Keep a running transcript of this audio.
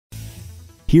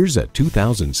Here's a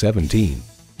 2017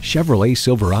 Chevrolet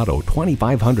Silverado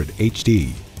 2500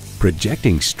 HD.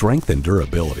 Projecting strength and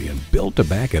durability and built to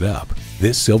back it up,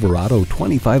 this Silverado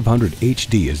 2500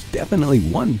 HD is definitely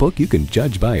one book you can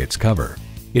judge by its cover.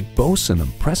 It boasts an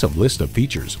impressive list of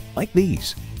features like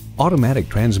these: automatic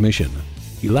transmission,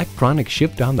 electronic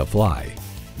shift on the fly,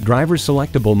 driver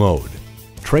selectable mode,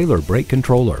 trailer brake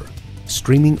controller,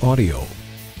 streaming audio,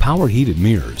 power heated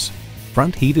mirrors,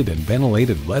 front heated and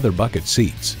ventilated leather bucket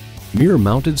seats, mirror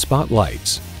mounted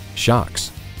spotlights,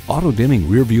 shocks, auto dimming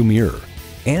rear view mirror,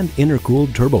 and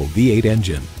intercooled turbo V8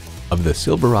 engine. Of the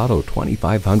Silverado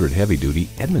 2500 Heavy Duty,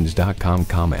 Edmunds.com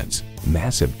comments,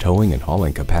 massive towing and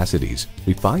hauling capacities,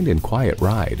 refined and quiet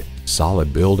ride,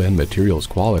 solid build and materials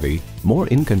quality, more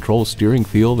in-control steering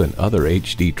feel than other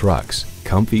HD trucks,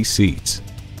 comfy seats.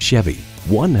 Chevy,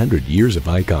 100 years of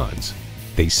icons.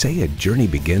 They say a journey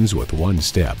begins with one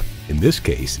step. In this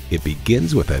case, it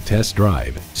begins with a test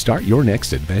drive. Start your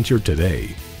next adventure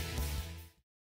today.